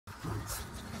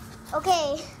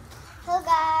Okay, so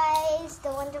guys,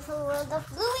 the wonderful world of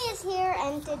Bluey is here,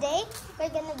 and today we're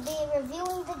gonna be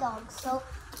reviewing the dogs. So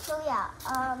yeah,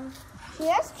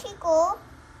 here's Chico.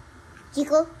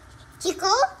 Chico, you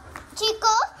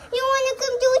wanna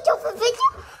come do a tofu video?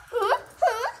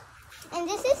 And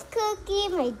this is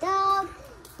Cookie, my dog.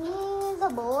 He's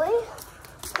a boy.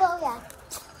 So yeah,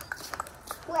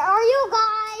 where are you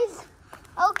guys?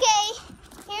 Okay,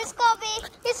 here's Kobe.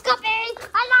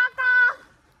 Alaka.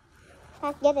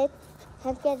 Can't get it.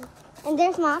 And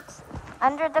there's Max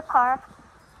under the car.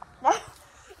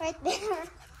 Right there.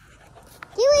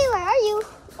 Kiwi, where are you?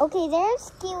 Okay,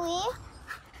 there's Kiwi.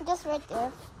 Just right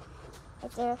there.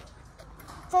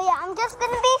 So yeah, I'm just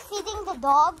gonna be feeding the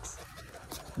dogs.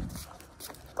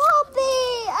 Kobe!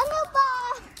 Ano ba?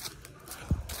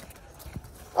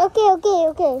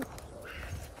 Okay.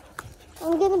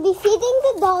 I'm gonna be feeding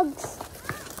the dogs.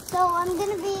 So I'm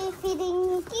gonna be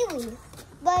feeding Kiwi.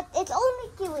 But it's only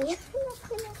Kiwi.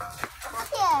 Not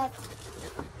yet.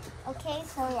 Okay,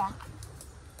 so yeah,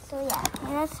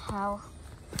 here's how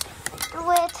do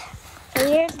it. So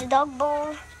here's the dog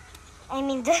bowl. I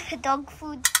mean the dog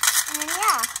food. And then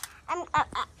yeah,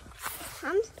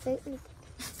 I'm straight.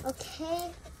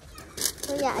 Okay.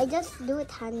 So yeah, I just do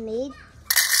it handmade.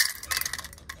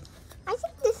 I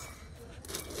think this.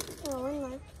 Oh, one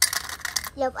more.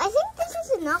 Yep, I think this is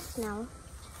enough now.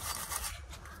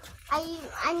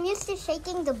 I'm used to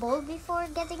shaking the bowl before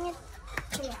getting it.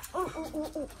 So yeah.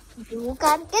 Ooh. You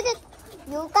can't get it.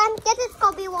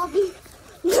 Cubby Wobby.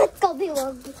 Not Cubby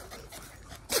Wobby.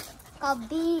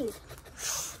 Cubby.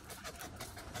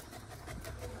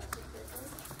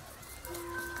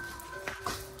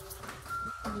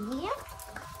 Here.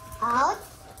 Out.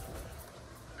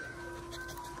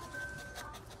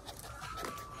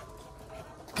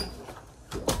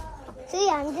 So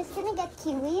yeah, I'm just gonna get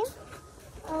Kiwi.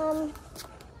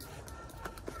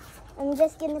 I'm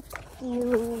just gonna put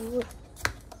you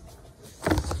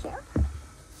here.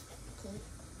 Okay.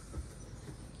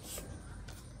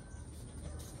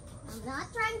 I'm not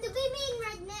trying to be mean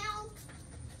right now.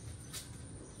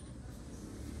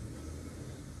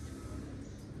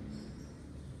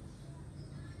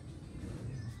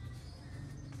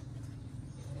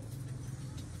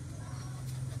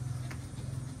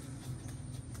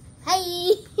 Hi.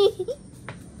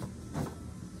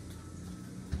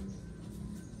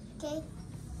 Okay,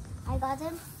 I got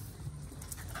him.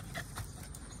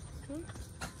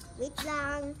 Wait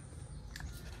lang.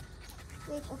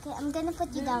 Wait, okay, I'm gonna put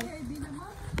you down.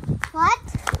 What?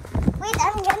 Wait,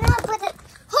 I'm gonna put it.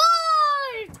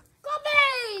 Hold!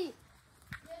 Kobe!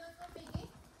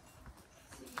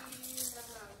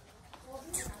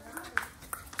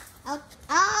 Out.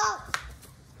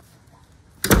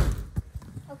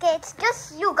 Okay, it's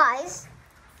just you guys.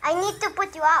 I need to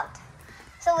put you out.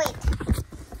 So wait.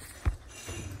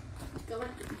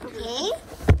 Okay.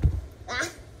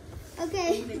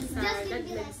 Okay. Just give me like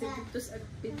that. Tapos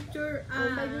picture.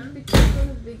 Picture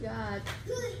ko bigat.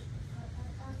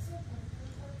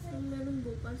 Ang meron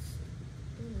bukas.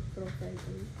 Profile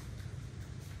ko.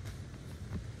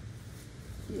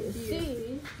 Yes.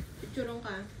 Picture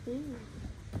ka.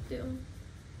 Ito yung.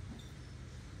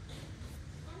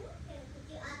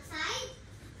 Outside?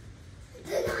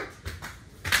 Do not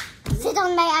sit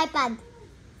on my iPad.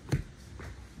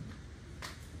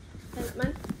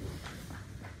 Man.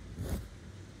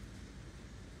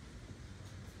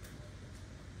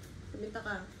 Kumita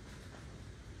ka.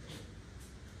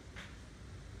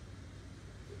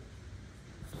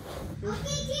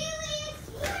 Okay, Kiwi,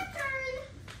 it's your turn.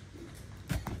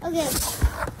 Okay.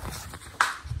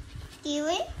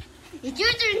 Kiwi, it's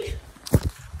your turn.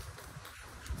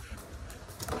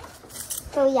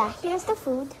 So yeah, here's the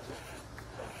food.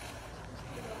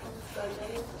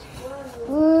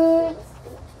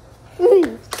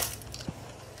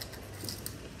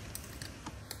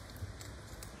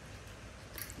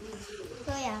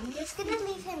 So yeah, I'm just gonna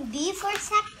leave him be for a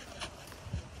sec.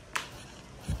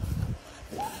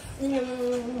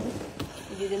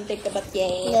 You didn't take a bath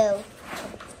yet. No.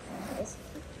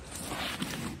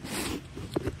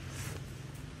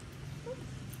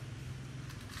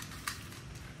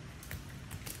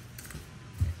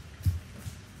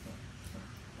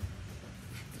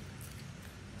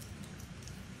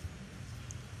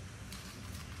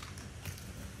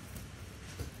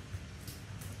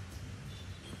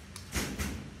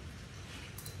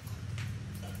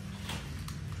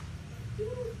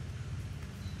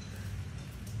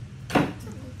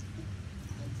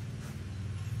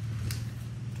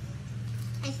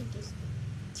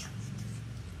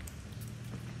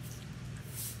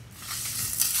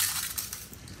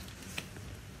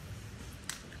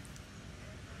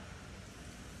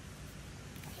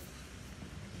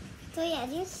 So yeah,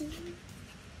 this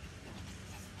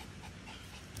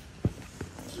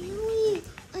kiwi.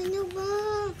 Ano ba?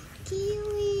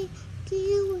 Kiwi.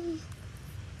 Kiwi.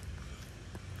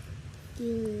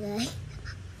 Kiwi.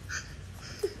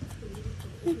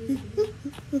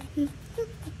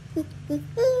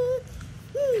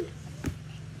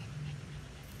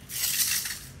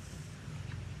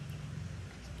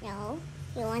 No,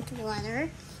 he wants water.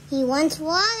 He wants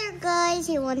water, guys.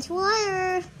 He wants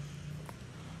water.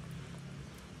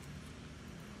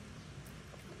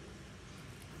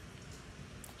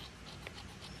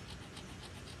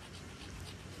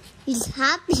 He's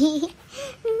happy.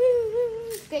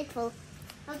 Grateful.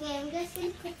 Okay, I'm just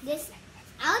gonna put this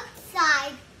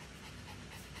outside.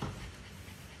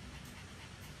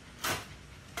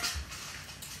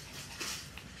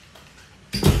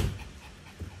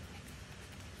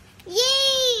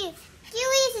 Yay!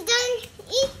 Kiwi's done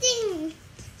eating.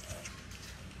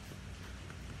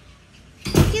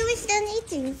 Kiwi's done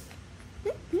eating.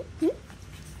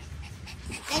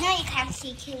 I know you can't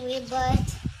see Kiwi, but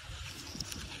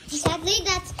sadly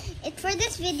that's it for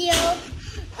this video.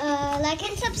 Like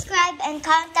and subscribe and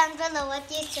comment down below what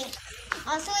you think.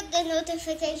 Also hit the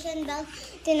notification bell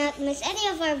to not miss any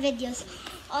of our videos.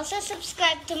 Also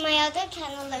subscribe to my other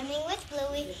channel, Learning with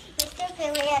Bluey, Mr.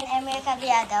 Philly, and Emir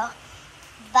Cabiado.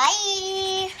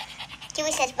 Bye!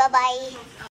 Kiwi says bye-bye.